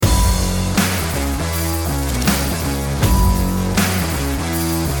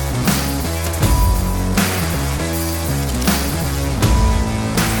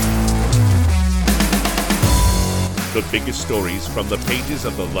the biggest stories from the pages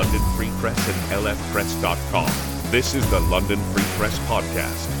of the London Free Press and lfpress.com. This is the London Free Press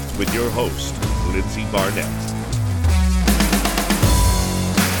Podcast with your host, Lindsay Barnett.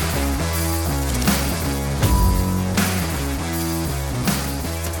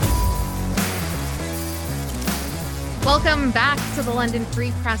 Welcome back to the London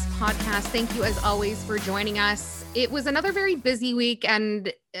Free Press Podcast. Thank you, as always, for joining us. It was another very busy week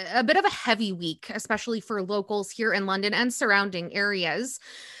and a bit of a heavy week, especially for locals here in London and surrounding areas.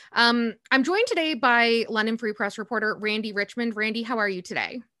 I'm joined today by London Free Press reporter Randy Richmond. Randy, how are you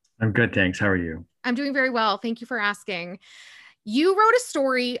today? I'm good, thanks. How are you? I'm doing very well. Thank you for asking. You wrote a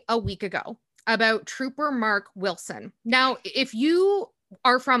story a week ago about Trooper Mark Wilson. Now, if you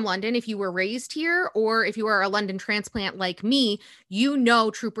are from London, if you were raised here, or if you are a London transplant like me, you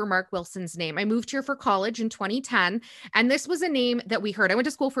know Trooper Mark Wilson's name. I moved here for college in 2010, and this was a name that we heard. I went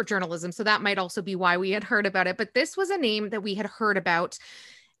to school for journalism, so that might also be why we had heard about it, but this was a name that we had heard about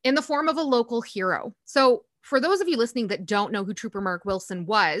in the form of a local hero. So for those of you listening that don't know who Trooper Mark Wilson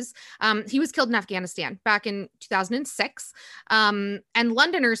was, he was killed in Afghanistan back in 2006, and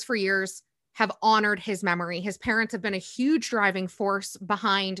Londoners for years have honored his memory. His parents have been a huge driving force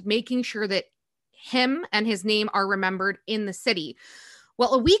behind making sure that him and his name are remembered in the city.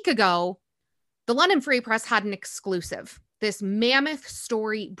 Well, a week ago, the London Free Press had an exclusive. This mammoth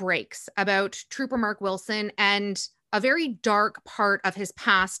story breaks about Trooper Mark Wilson and a very dark part of his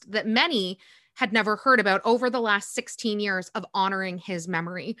past that many had never heard about over the last 16 years of honoring his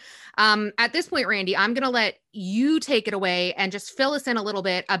memory. At this point, Randy, I'm going to let you take it away and just fill us in a little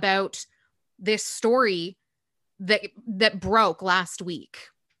bit about this story that broke last week.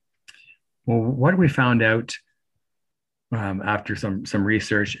 Well, what we found out after some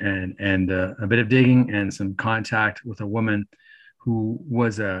research and a bit of digging and some contact with a woman who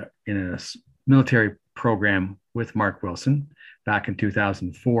was in a military program with Mark Wilson back in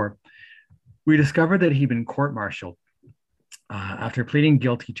 2004, we discovered that he'd been court-martialed after pleading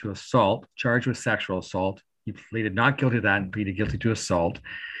guilty to assault, charged with sexual assault. He pleaded not guilty to that and pleaded guilty to assault.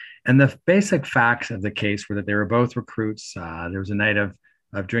 And the basic facts of the case were that they were both recruits. There was a night of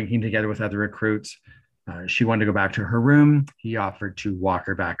drinking together with other recruits. She wanted to go back to her room. He offered to walk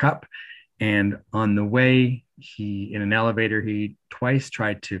her back up. And on the way, in an elevator, he twice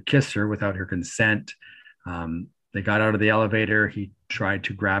tried to kiss her without her consent. They got out of the elevator. He tried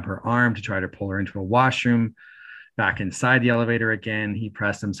to grab her arm to try to pull her into a washroom. Back inside the elevator again, he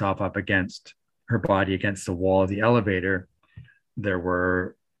pressed himself up against her body, against the wall of the elevator.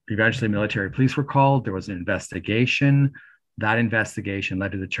 Eventually, military police were called. There was an investigation. That investigation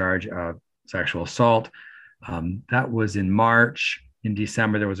led to the charge of sexual assault. That was in March. In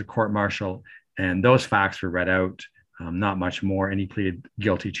December, there was a court-martial, and those facts were read out, not much more, and he pleaded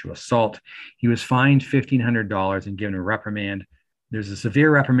guilty to assault. He was fined $1,500 and given a reprimand. There's a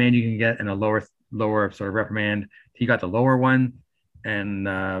severe reprimand you can get and a lower sort of reprimand. He got the lower one, and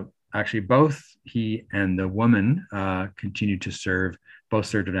actually both he and the woman continued to serve. Both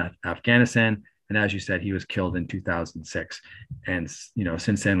served in Afghanistan. And as you said, he was killed in 2006. And,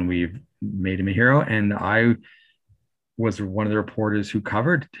 since then we've made him a hero. And I was one of the reporters who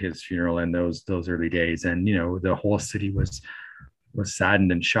covered his funeral in those early days. And, the whole city was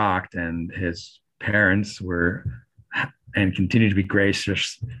saddened and shocked. And his parents were and continue to be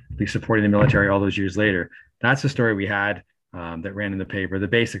graciously supporting the military all those years later. That's the story we had that ran in the paper, the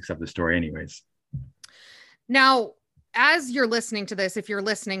basics of the story anyways. Now, as you're listening to this, if you're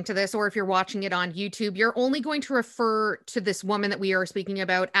listening to this or if you're watching it on YouTube, you're only going to refer to this woman that we are speaking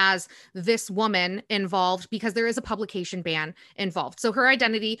about as this woman involved because there is a publication ban involved. So her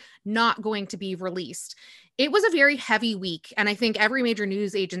identity not going to be released. It was a very heavy week, and I think every major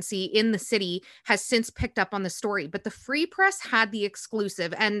news agency in the city has since picked up on the story, but the Free Press had the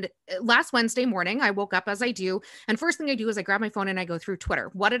exclusive. And last Wednesday morning, I woke up as I do, and first thing I do is I grab my phone and I go through Twitter.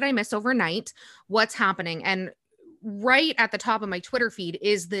 What did I miss overnight? What's happening? And right at the top of my Twitter feed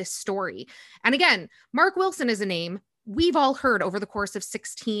is this story. And again, Mark Wilson is a name we've all heard over the course of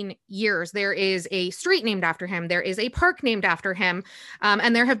 16 years. There is a street named after him. There is a park named after him.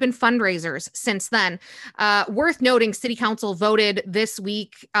 And there have been fundraisers since then. Worth noting, City Council voted this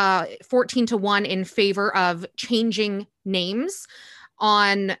week 14-1 in favor of changing names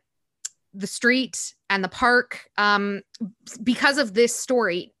on the street and the park because of this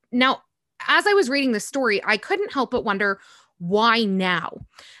story. Now, as I was reading this story, I couldn't help but wonder, why now?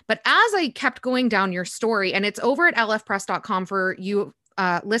 But as I kept going down your story, and it's over at lfpress.com for you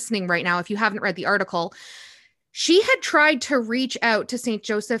listening right now, if you haven't read the article, she had tried to reach out to St.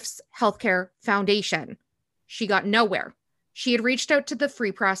 Joseph's Healthcare Foundation. She got nowhere. She had reached out to the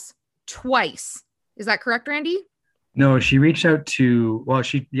Free Press twice. Is that correct, Randy? No, she reached out to, well,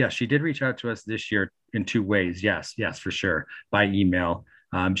 she did reach out to us this year in two ways. Yes, for sure, by email.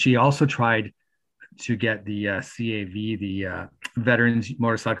 She also tried to get the CAV, the Veterans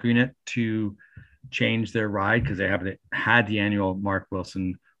Motorcycle Unit, to change their ride because they haven't had the annual Mark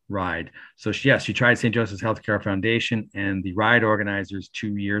Wilson ride. So she tried St. Joseph's Healthcare Foundation and the ride organizers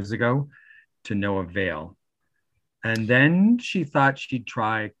 2 years ago to no avail. And then she thought she'd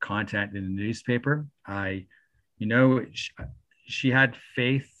try contacting the newspaper. She had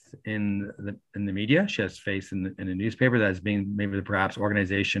faith in the media. She has faith in the newspaper that as being maybe the perhaps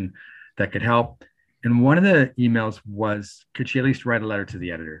organization that could help. And one of the emails was, could she at least write a letter to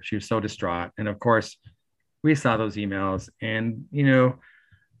the editor? She was so distraught. And of course, we saw those emails, and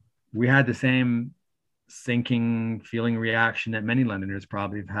we had the same sinking feeling reaction that many Londoners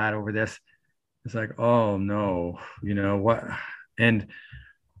probably have had over this. It's like, oh no, what? And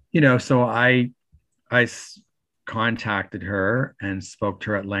so I contacted her and spoke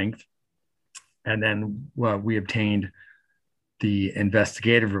to her at length, and then we obtained the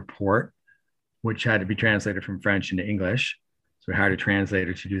investigative report, which had to be translated from French into English. So we hired a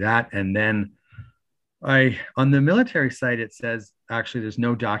translator to do that. And then on the military site, it says, actually, there's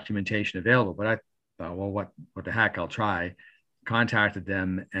no documentation available. But I thought, well, what the heck, I'll try. Contacted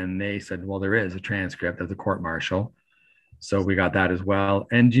them, and they said, well, there is a transcript of the court martial. So we got that as well.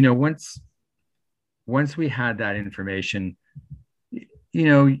 And, once we had that information,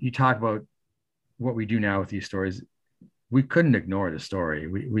 you talk about what we do now with these stories. We couldn't ignore the story.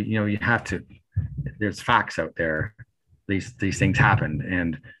 We you have to, there's facts out there. These things happened,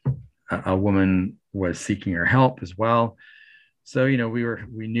 and a woman was seeking her help as well. So,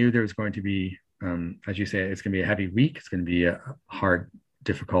 we knew there was going to be, as you say, it's going to be a heavy week. It's going to be a hard,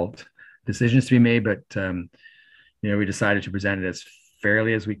 difficult decisions to be made. But, we decided to present it as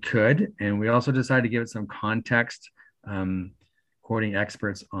fairly as we could. And we also decided to give it some context, quoting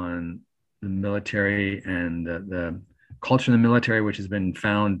experts on the military and the culture in the military, which has been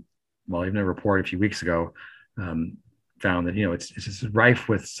found, well, even a report a few weeks ago found that, it's just rife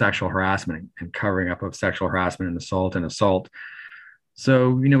with sexual harassment and covering up of sexual harassment and assault.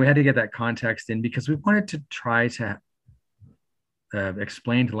 So, we had to get that context in because we wanted to try to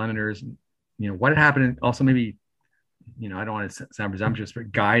explain to Londoners, what had happened. And also maybe, I don't want to sound presumptuous,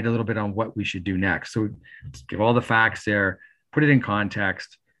 but guide a little bit on what we should do next. So give all the facts there, put it in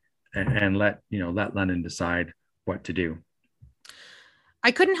context, and let London decide what to do.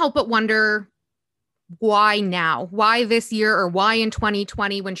 I couldn't help but wonder why now, why this year, or why in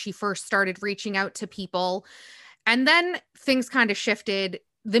 2020 when she first started reaching out to people. And then things kind of shifted,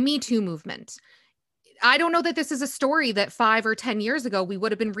 the Me Too movement. I don't know that this is a story that 5 or 10 years ago we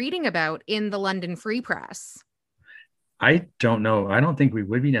would have been reading about in the London Free Press. I don't know. I don't think we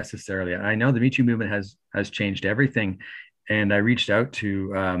would be necessarily. I know the Me Too movement has changed everything. And I reached out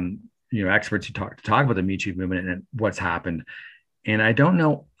to experts who talk about the Me Too movement and what's happened. And I don't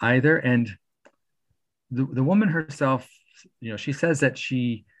know either. And the woman herself, she says that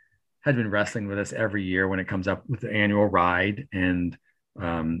she had been wrestling with us every year when it comes up with the annual ride and,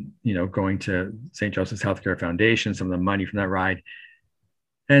 going to St. Joseph's Healthcare Foundation, some of the money from that ride.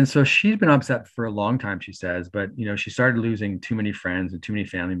 And so she's been upset for a long time, she says, but, she started losing too many friends and too many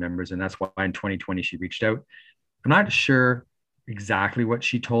family members. And that's why in 2020, she reached out. I'm not sure exactly what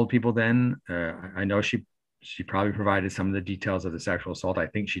she told people then. I know she probably provided some of the details of the sexual assault. I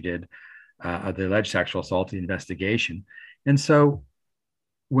think she did, of the alleged sexual assault, the investigation. And so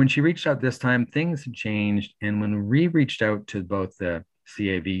when she reached out this time, things had changed. And when we reached out to both the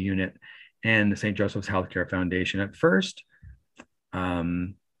CAV unit and the St. Joseph's Healthcare Foundation, at first,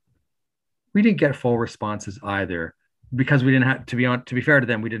 we didn't get full responses either because we didn't have, to be fair to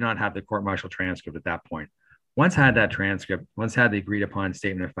them, we did not have the court martial transcript at that point. Once had that transcript, once had the agreed upon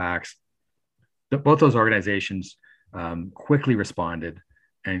statement of facts, both those organizations quickly responded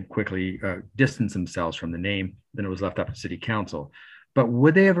and quickly distanced themselves from the name. Then it was left up to city council. But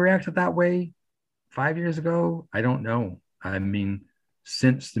would they have reacted that way 5 years ago? I don't know. I mean,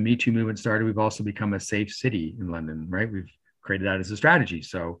 since the Me Too movement started, we've also become a safe city in London, right? We've created that as a strategy.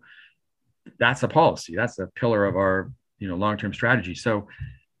 So that's a policy. That's a pillar of our, long-term strategy. So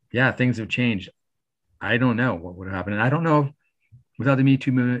yeah, things have changed. I don't know what would have happened. And I don't know without the Me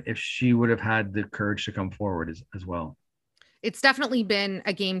Too movement, if she would have had the courage to come forward as well. It's definitely been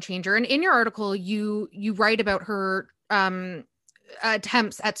a game changer. And in your article, you write about her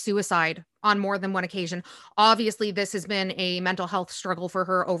attempts at suicide on more than one occasion. Obviously, this has been a mental health struggle for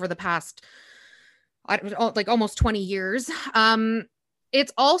her over the past, like almost 20 years.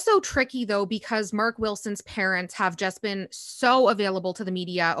 It's also tricky, though, because Mark Wilson's parents have just been so available to the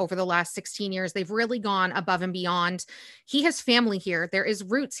media over the last 16 years. They've really gone above and beyond. He has family here. There is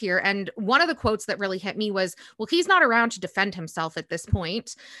roots here. And one of the quotes that really hit me was, well, he's not around to defend himself at this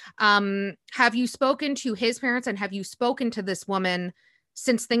point. Have you spoken to his parents, and have you spoken to this woman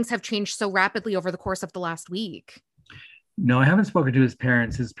since things have changed so rapidly over the course of the last week? No, I haven't spoken to his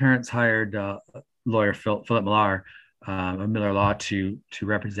parents. His parents hired lawyer Philip Millar of Miller Law to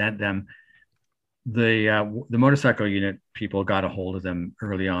represent them. The motorcycle unit people got a hold of them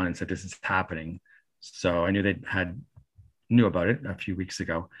early on and said this is happening. So I knew they knew about it a few weeks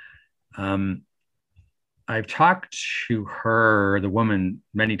ago. I've talked to her, the woman,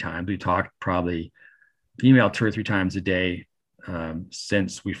 many times. We talked probably emailed 2 or 3 times a day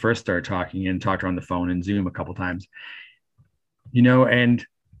since we first started talking, and talked her on the phone and Zoom a couple times. And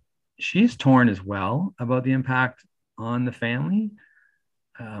she's torn as well about the impact on the family.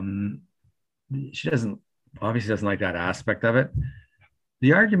 She obviously doesn't like that aspect of it.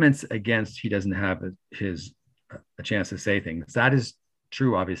 The arguments against he doesn't have a chance to say things, that is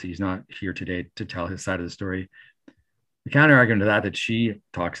true. Obviously, he's not here today to tell his side of the story. The counter argument to that she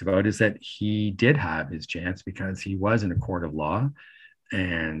talks about is that he did have his chance because he was in a court of law,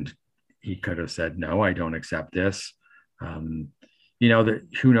 and he could have said, no, I don't accept this.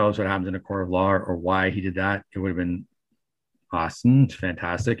 Who knows what happens in a court of law or why he did that. It would have been awesome,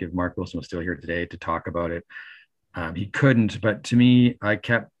 fantastic if Mark Wilson was still here today to talk about it. He couldn't, but to me, I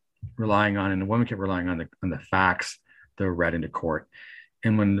kept relying on, and the woman kept relying on the facts that were read into court.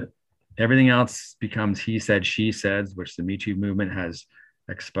 And when everything else becomes he said, she says, which the Me Too movement has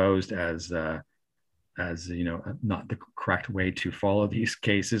exposed as not the correct way to follow these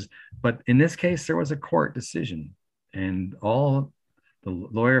cases. But in this case, there was a court decision, and all the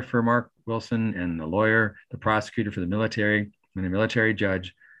lawyer for Mark Wilson and the prosecutor for the military and the military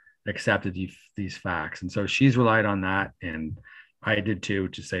judge accepted these facts. And so she's relied on that. And I did too,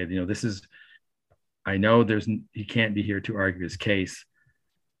 to say, I know he can't be here to argue his case,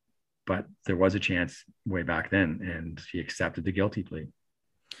 but there was a chance way back then, and he accepted the guilty plea.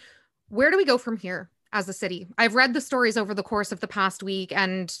 Where do we go from here as a city? I've read the stories over the course of the past week,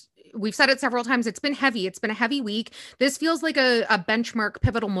 and we've said it several times. It's been heavy. It's been a heavy week. This feels like a benchmark,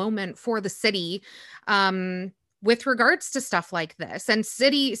 pivotal moment for the city with regards to stuff like this. And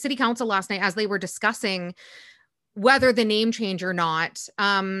city council last night, as they were discussing whether the name change or not,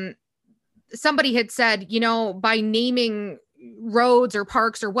 somebody had said, by naming roads or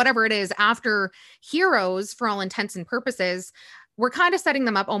parks or whatever it is after heroes, for all intents and purposes, we're kind of setting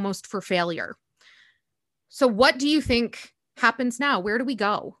them up almost for failure. So what do you think happens now? Where do we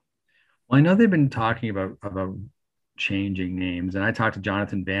go? Well, I know they've been talking about changing names, and I talked to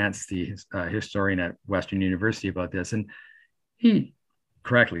Jonathan Vance, the historian at Western University, about this, and he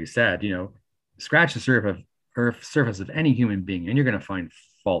correctly said, scratch the surface of any human being, and you're going to find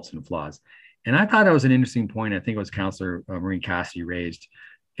faults and flaws. And I thought that was an interesting point. I think it was Councillor Maureen Cassidy raised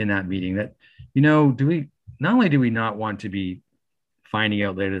in that meeting that, not only do we not want to be finding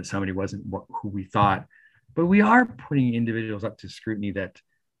out later that somebody wasn't who we thought, but we are putting individuals up to scrutiny that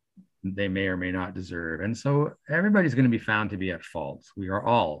they may or may not deserve. And so everybody's going to be found to be at fault. We are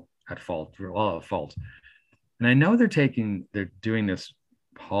all at fault. We're all at fault. And I know they're doing this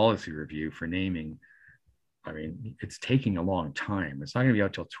policy review for naming. I mean, it's taking a long time. It's not going to be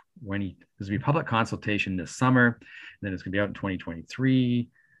out till there's going to be public consultation this summer, and then it's going to be out in 2023.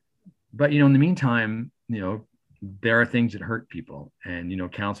 But, in the meantime, there are things that hurt people.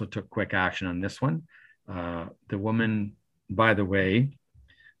 And, council took quick action on this one. The woman, by the way,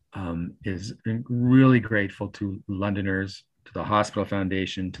 is really grateful to Londoners, to the Hospital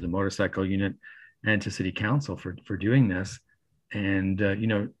Foundation, to the motorcycle unit, and to City Council for doing this. And,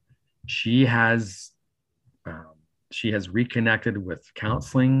 she has reconnected with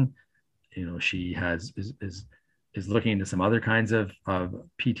counseling. She is looking into some other kinds of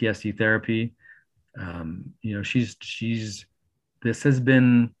PTSD therapy. This has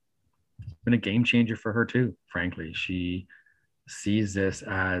been a game changer for her too. Frankly, she sees this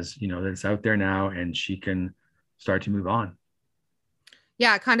as, that it's out there now, and she can start to move on.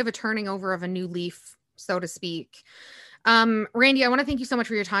 Yeah, kind of a turning over of a new leaf, so to speak. Randy, I want to thank you so much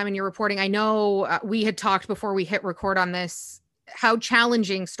for your time and your reporting. I know we had talked before we hit record on this, how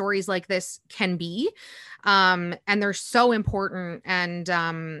challenging stories like this can be. And they're so important. And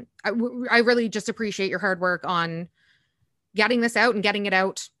I really just appreciate your hard work on getting this out and getting it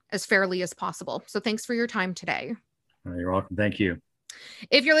out as fairly as possible. So thanks for your time today. You're welcome. Thank you.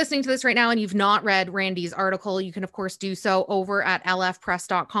 If you're listening to this right now and you've not read Randy's article, you can, of course, do so over at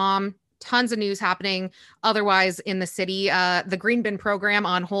lfpress.com. tons of news happening otherwise in the city. The green bin program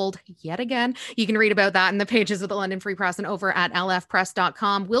on hold yet again. You can read about that in the pages of the London Free Press and over at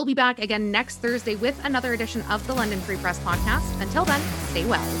lfpress.com. We'll be back again next Thursday with another edition of the London Free Press podcast. Until then, stay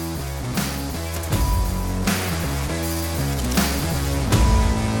well.